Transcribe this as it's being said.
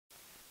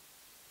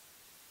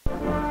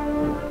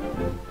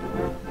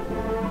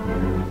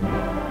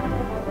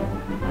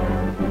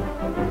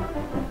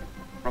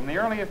the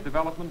earliest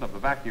development of the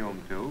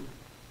vacuum tube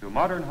to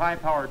modern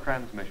high-power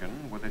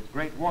transmission with its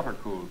great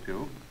water-cooled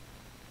tube,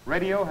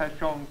 radio has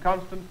shown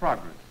constant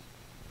progress.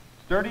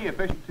 Sturdy,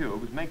 efficient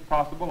tubes make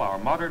possible our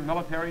modern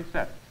military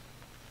sets.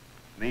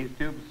 These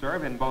tubes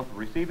serve in both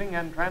receiving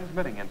and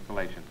transmitting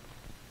installations.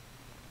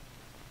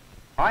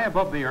 High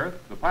above the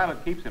earth, the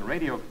pilot keeps in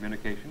radio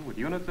communication with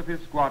units of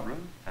his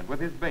squadron and with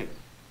his base.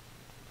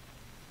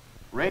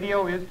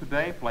 Radio is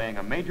today playing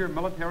a major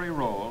military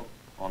role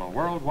on a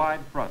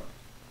worldwide front.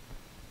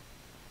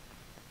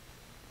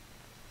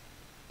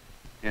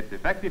 Its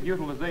effective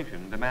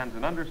utilization demands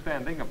an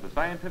understanding of the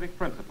scientific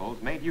principles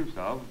made use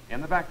of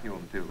in the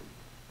vacuum tube.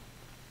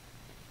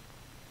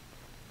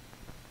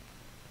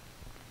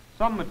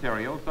 Some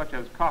materials, such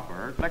as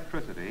copper,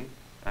 electricity,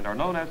 and are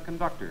known as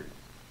conductors.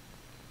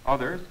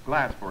 Others,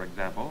 glass for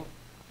example,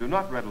 do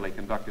not readily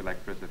conduct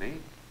electricity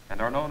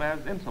and are known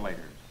as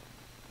insulators.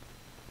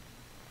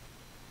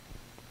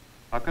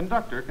 A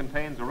conductor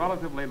contains a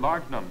relatively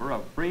large number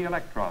of free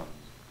electrons,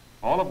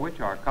 all of which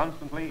are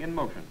constantly in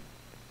motion.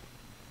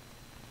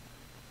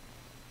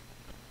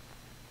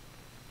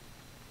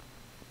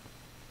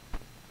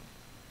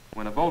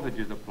 When a voltage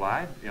is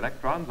applied,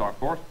 electrons are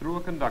forced through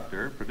a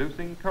conductor,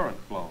 producing current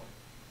flow.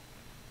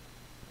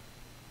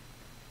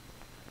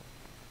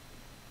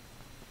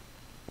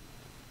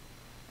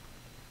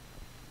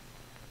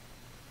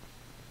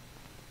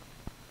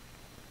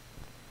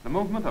 The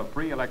movement of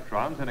free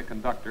electrons in a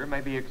conductor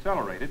may be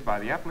accelerated by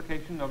the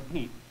application of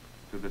heat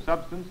to the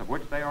substance of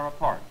which they are a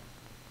part.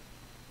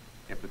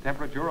 If the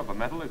temperature of a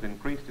metal is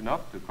increased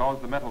enough to cause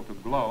the metal to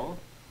glow,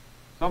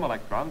 some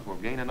electrons will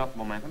gain enough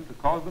momentum to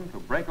cause them to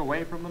break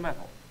away from the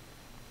metal.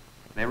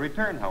 They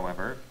return,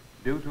 however,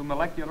 due to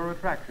molecular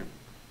attraction.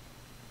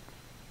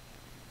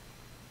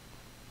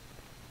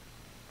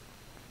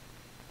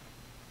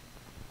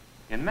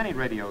 In many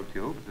radio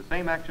tubes, the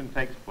same action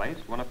takes place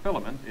when a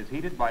filament is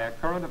heated by a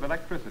current of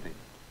electricity.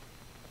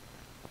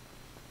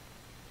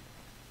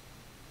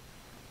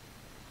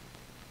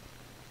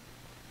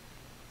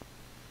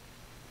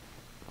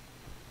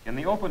 In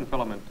the open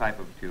filament type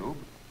of tube,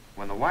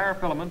 when the wire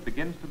filament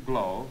begins to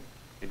glow,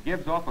 it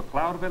gives off a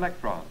cloud of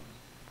electrons.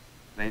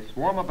 They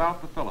swarm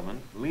about the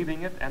filament,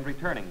 leaving it and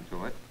returning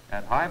to it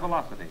at high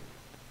velocity.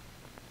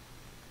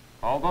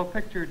 Although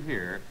pictured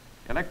here,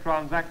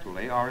 electrons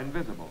actually are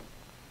invisible.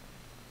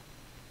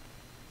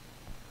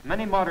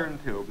 Many modern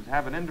tubes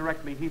have an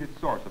indirectly heated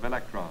source of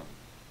electrons.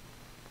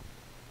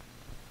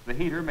 The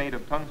heater, made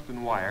of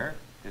tungsten wire,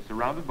 is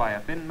surrounded by a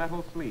thin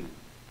metal sleeve.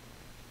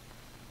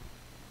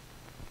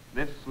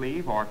 This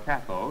sleeve, or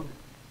cathode,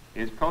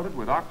 is coated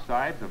with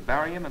oxides of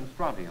barium and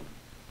strontium.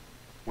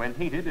 When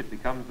heated, it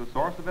becomes the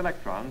source of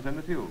electrons in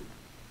the tube.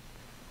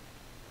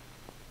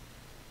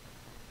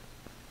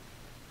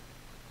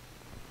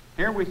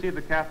 Here we see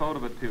the cathode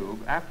of a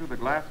tube after the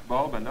glass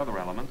bulb and other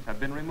elements have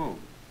been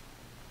removed.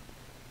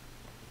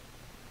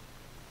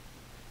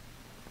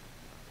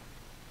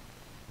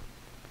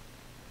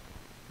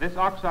 This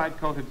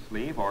oxide-coated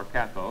sleeve, or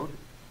cathode,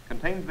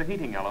 contains the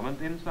heating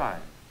element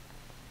inside.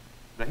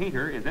 The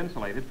heater is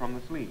insulated from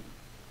the sleeve.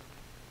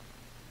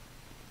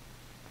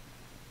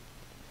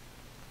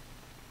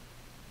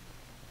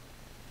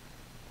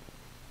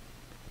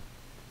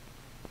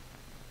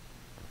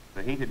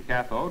 The heated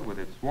cathode, with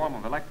its swarm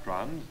of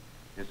electrons,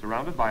 is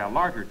surrounded by a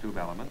larger tube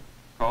element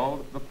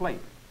called the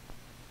plate.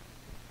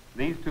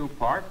 These two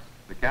parts,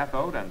 the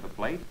cathode and the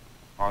plate,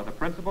 are the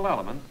principal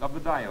elements of the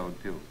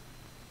diode tube.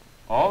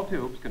 All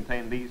tubes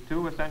contain these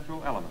two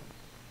essential elements.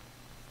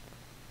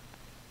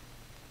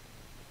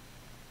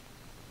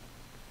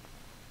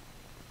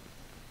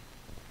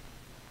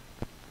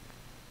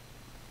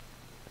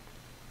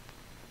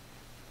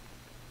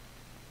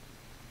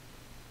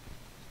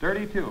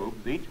 Sturdy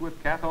tubes, each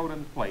with cathode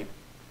and plate,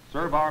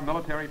 serve our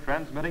military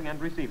transmitting and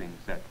receiving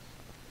sets.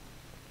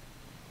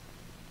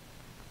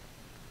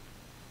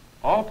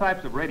 All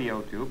types of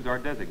radio tubes are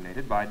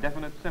designated by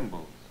definite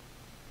symbols.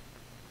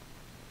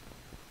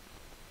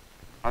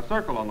 A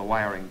circle on the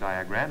wiring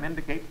diagram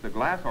indicates the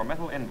glass or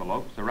metal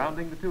envelope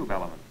surrounding the tube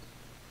elements.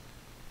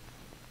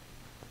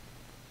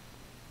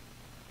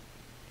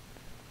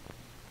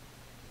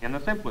 In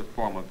the simplest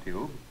form of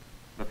tube,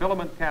 the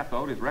filament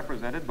cathode is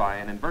represented by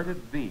an inverted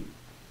V.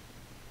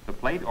 The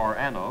plate or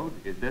anode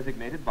is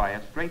designated by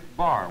a straight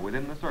bar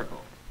within the circle.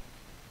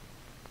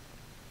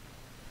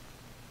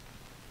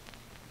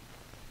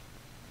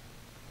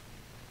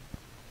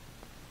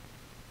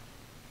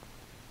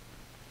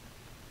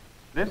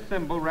 This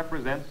symbol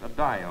represents a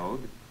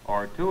diode,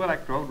 or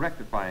two-electrode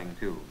rectifying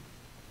tube.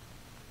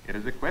 It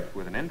is equipped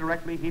with an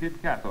indirectly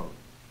heated cathode.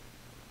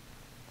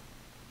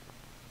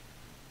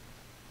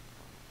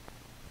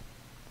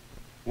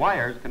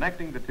 Wires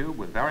connecting the tube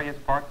with various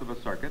parts of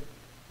a circuit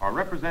are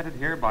represented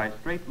here by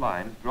straight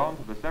lines drawn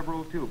to the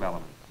several tube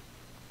elements.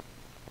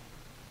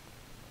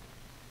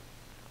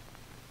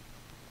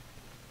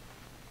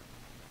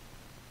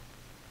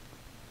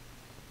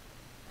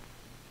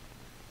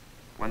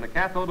 When the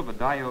cathode of a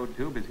diode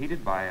tube is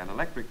heated by an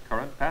electric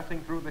current passing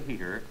through the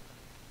heater,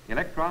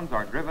 electrons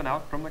are driven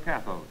out from the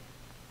cathode.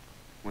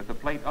 With the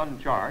plate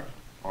uncharged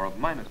or of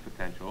minus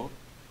potential,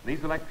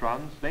 these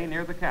electrons stay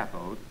near the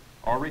cathode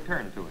or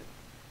return to it.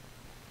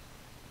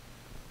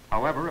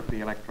 However, if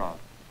the electrons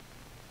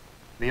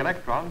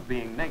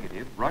being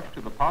negative rush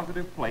to the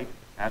positive plate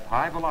at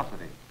high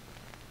velocity.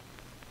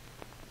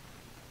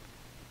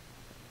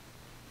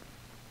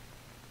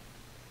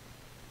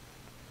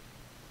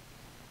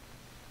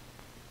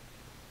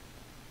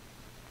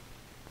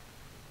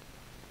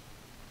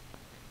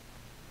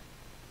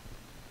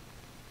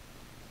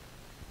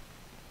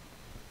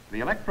 The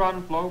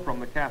electron flow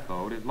from the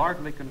cathode is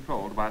largely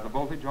controlled by the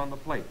voltage on the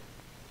plate.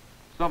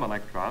 Some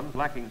electrons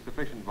lacking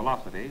sufficient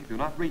velocity do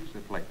not reach the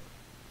plate.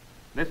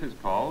 This is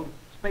called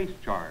space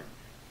charge.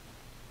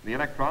 The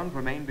electrons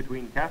remain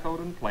between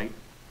cathode and plate,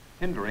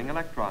 hindering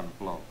electron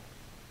flow.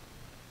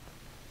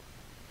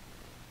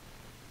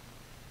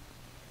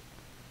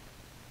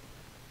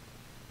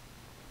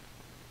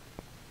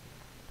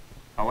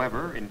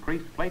 However,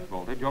 increased plate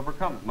voltage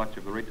overcomes much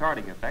of the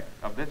retarding effect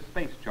of this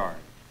space charge.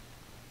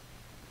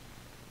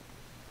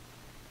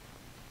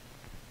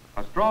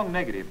 A strong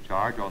negative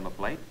charge on the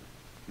plate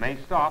may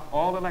stop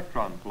all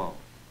electron flow.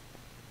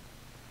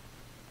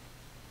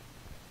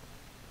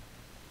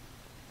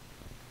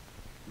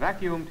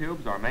 Vacuum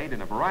tubes are made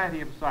in a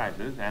variety of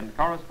sizes and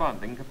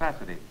corresponding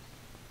capacities.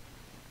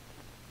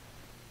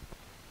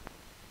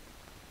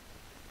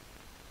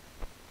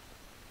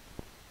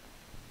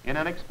 In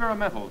an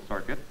experimental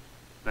circuit,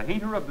 the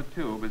heater of the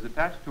tube is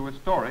attached to a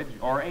storage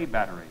or A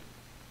battery.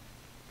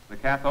 The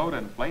cathode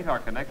and plate are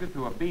connected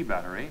to a B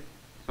battery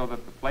so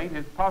that the plate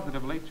is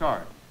positively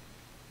charged.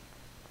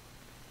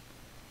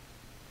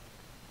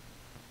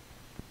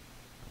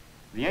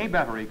 The A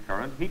battery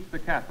current heats the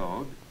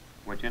cathode,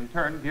 which in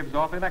turn gives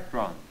off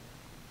electrons.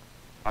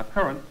 A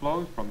current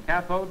flows from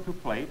cathode to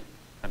plate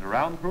and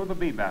around through the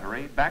B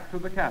battery back to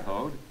the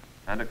cathode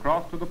and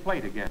across to the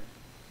plate again.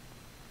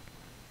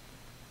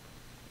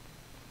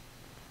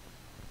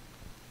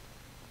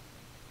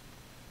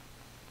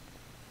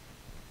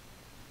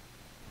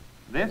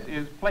 This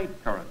is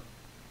plate current.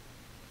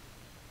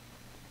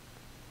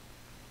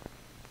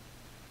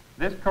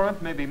 This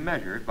current may be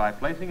measured by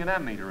placing an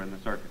ammeter in the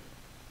circuit.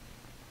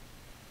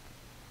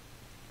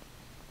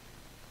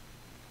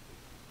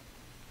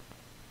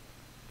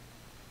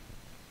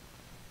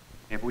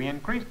 If we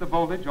increase the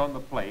voltage on the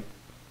plate,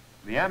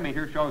 the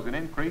ammeter shows an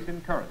increase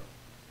in current.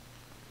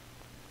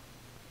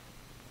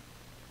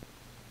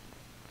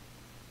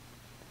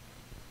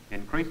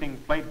 Increasing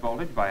plate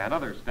voltage by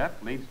another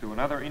step leads to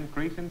another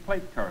increase in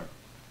plate current.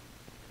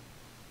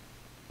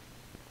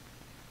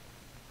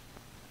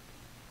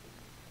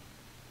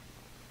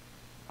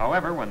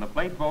 However, when the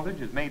plate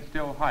voltage is made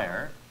still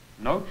higher,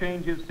 no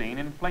change is seen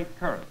in plate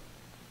current.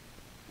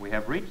 We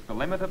have reached the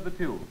limit of the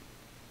tube.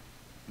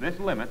 This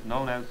limit,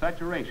 known as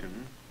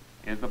saturation,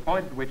 is the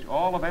point at which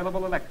all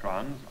available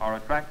electrons are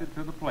attracted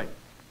to the plate.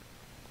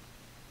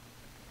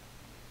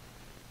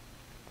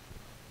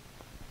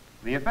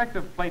 The effect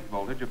of plate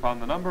voltage upon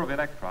the number of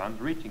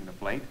electrons reaching the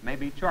plate may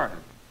be charted.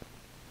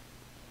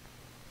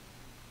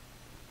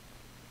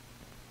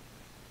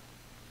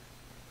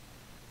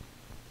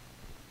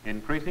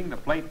 Increasing the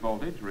plate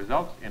voltage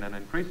results in an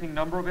increasing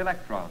number of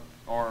electrons,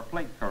 or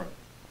plate current.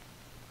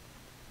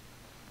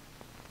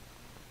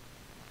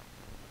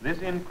 This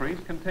increase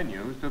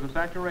continues to the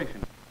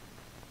saturation.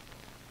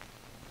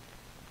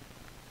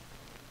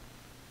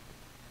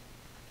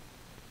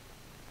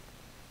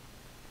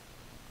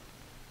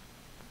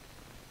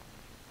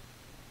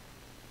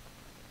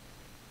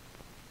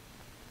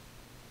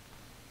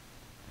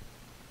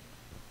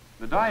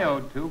 The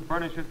diode tube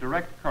furnishes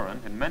direct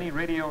current in many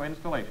radio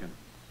installations.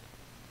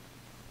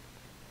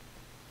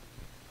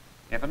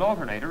 If an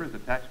alternator is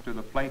attached to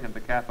the plate and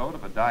the cathode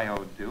of a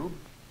diode tube,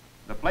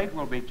 the plate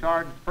will be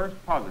charged first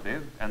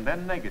positive and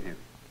then negative.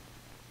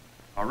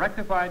 A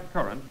rectified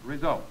current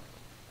results.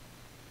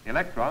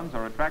 Electrons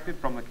are attracted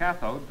from the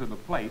cathode to the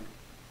plate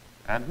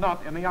and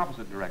not in the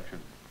opposite direction.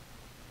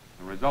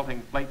 The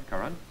resulting plate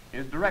current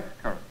is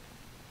direct current.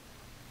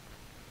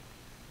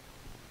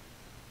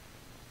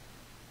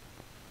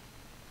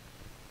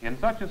 In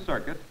such a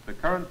circuit, the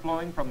current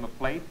flowing from the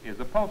plate is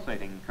a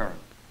pulsating current,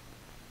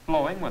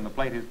 flowing when the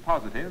plate is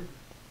positive,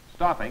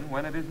 stopping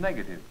when it is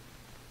negative.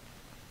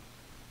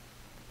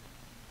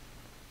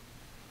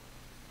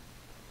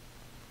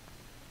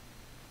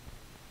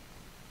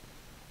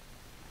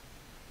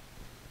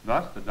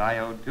 Thus, the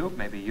diode tube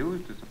may be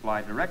used to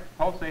supply direct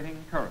pulsating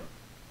current.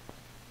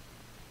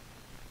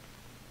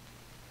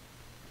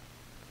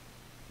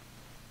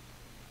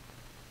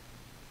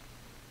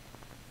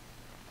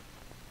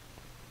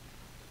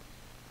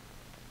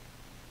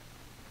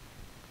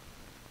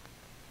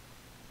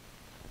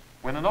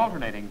 When an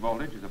alternating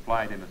voltage is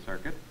applied in a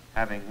circuit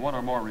having one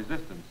or more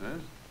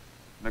resistances,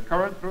 the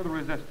current through the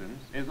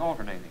resistance is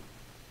alternating.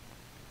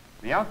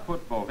 The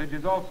output voltage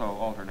is also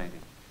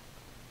alternating.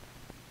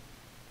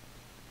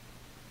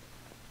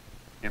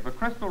 If a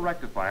crystal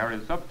rectifier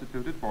is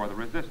substituted for the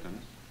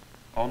resistance,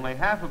 only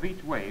half of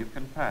each wave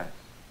can pass.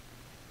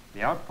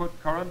 The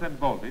output current and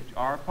voltage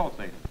are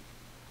pulsating.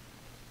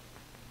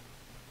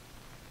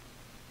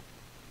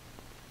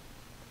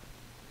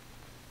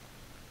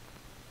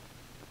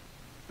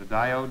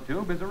 diode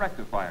tube is a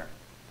rectifier.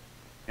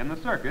 In the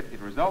circuit,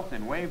 it results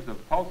in waves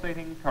of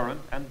pulsating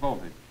current and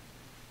voltage.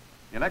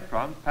 The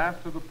electrons pass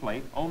through the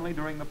plate only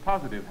during the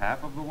positive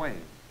half of the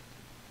wave.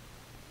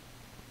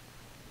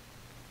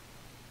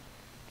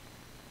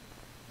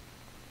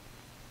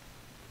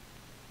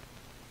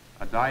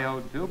 A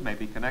diode tube may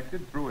be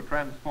connected through a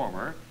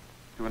transformer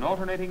to an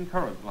alternating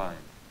current line.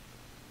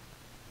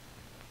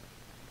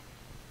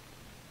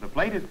 The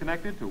plate is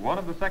connected to one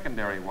of the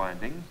secondary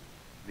windings,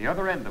 the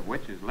other end of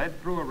which is led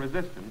through a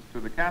resistance to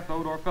the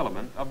cathode or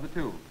filament of the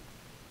tube.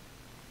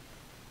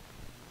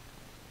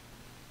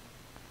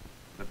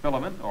 The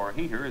filament or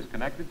heater is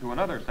connected to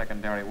another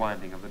secondary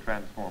winding of the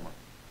transformer.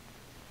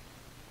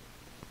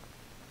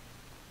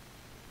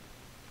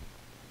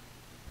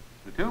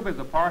 The tube is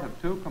a part of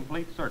two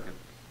complete circuits,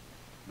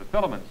 the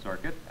filament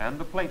circuit and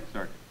the plate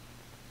circuit.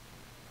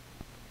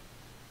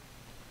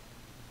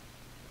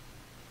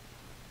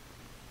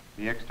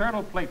 The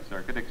external plate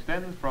circuit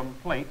extends from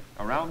plate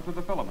around to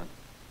the filament.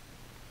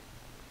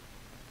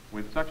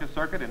 With such a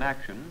circuit in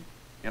action,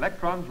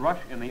 electrons rush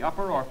in the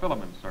upper or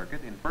filament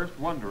circuit in first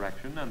one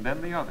direction and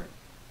then the other.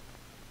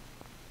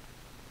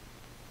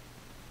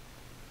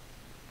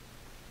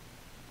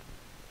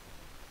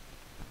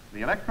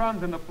 The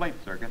electrons in the plate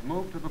circuit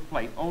move to the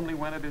plate only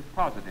when it is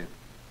positive.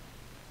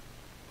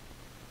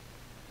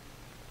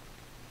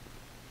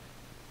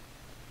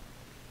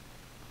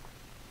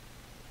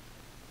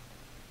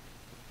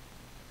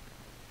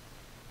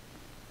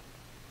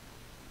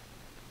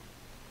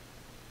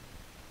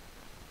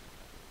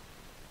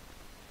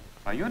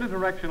 A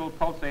unidirectional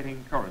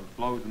pulsating current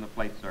flows in the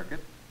plate circuit,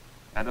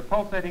 and a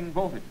pulsating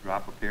voltage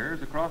drop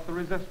appears across the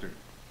resistor.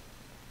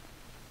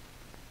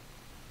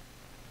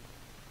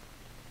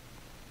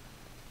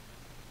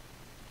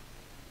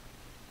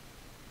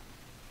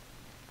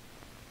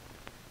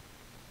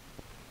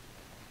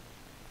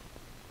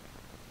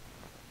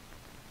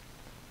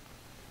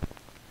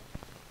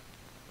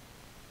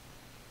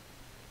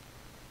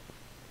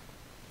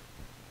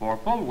 For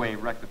full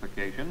wave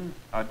rectification,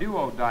 a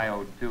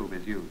duodiode tube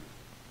is used.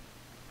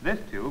 This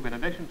tube, in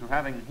addition to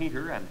having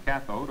heater and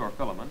cathode or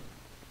filament,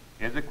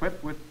 is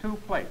equipped with two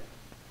plates.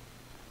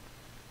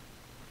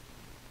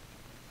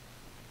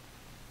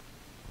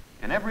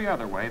 In every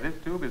other way, this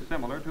tube is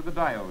similar to the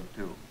diode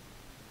tube.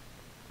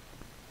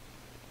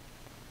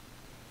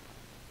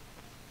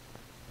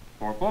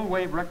 For full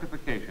wave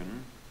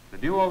rectification, the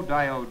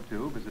duodiode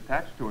tube is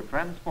attached to a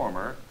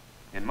transformer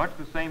in much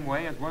the same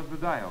way as was the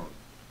diode.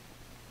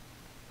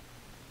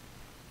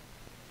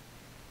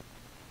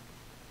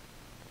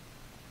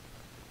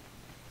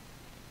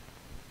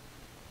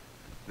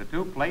 The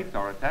two plates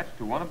are attached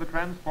to one of the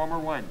transformer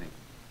windings.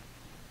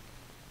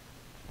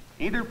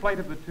 Either plate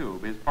of the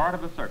tube is part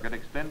of a circuit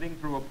extending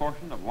through a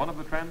portion of one of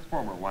the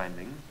transformer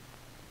windings,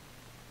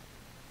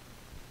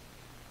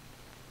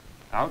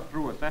 out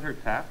through a center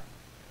tap,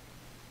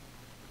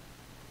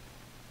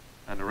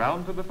 and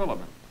around to the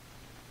filament.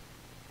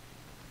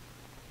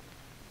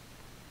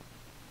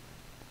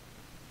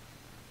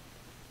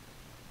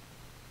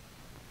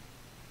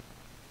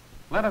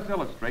 Let us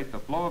illustrate the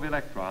flow of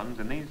electrons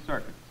in these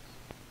circuits.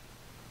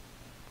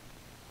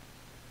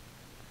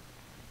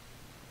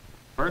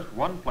 First,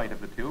 one plate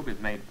of the tube is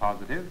made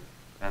positive,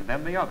 and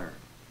then the other,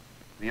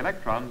 the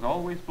electrons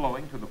always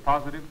flowing to the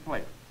positive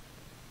plate.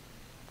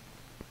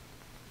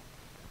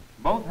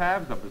 Both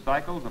halves of the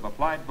cycles of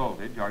applied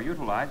voltage are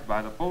utilized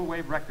by the full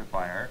wave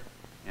rectifier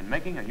in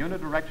making a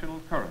unidirectional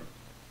current.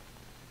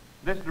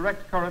 This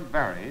direct current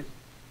varies,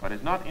 but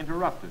is not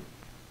interrupted.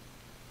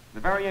 The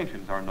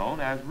variations are known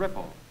as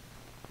ripples.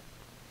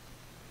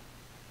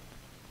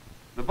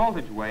 The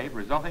voltage wave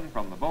resulting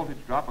from the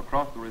voltage drop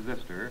across the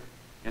resistor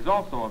is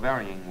also a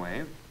varying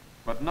wave,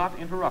 but not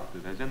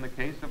interrupted as in the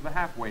case of the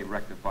half-wave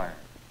rectifier.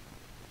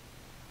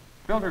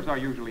 Filters are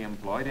usually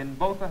employed in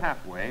both the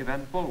half-wave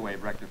and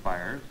full-wave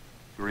rectifiers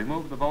to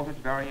remove the voltage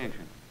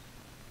variations.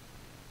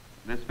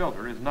 This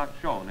filter is not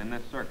shown in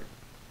this circuit.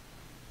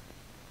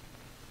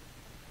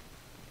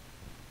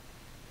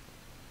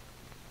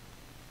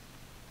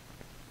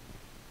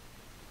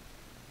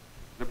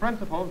 The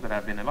principles that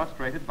have been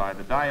illustrated by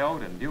the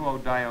diode and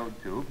duodiode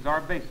tubes are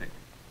basic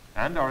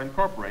and are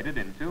incorporated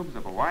in tubes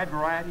of a wide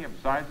variety of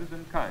sizes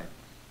and kinds.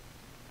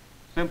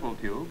 Simple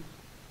tubes,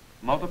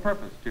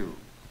 multipurpose tubes,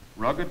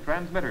 rugged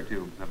transmitter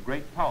tubes of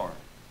great power,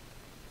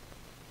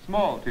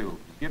 small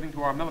tubes giving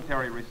to our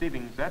military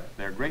receiving sets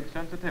their great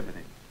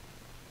sensitivity.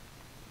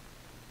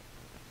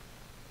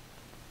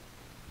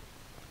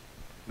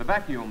 The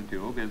vacuum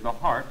tube is the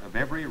heart of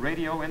every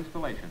radio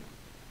installation,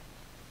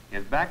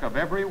 is back of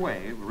every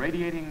wave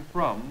radiating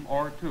from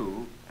or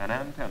to an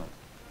antenna.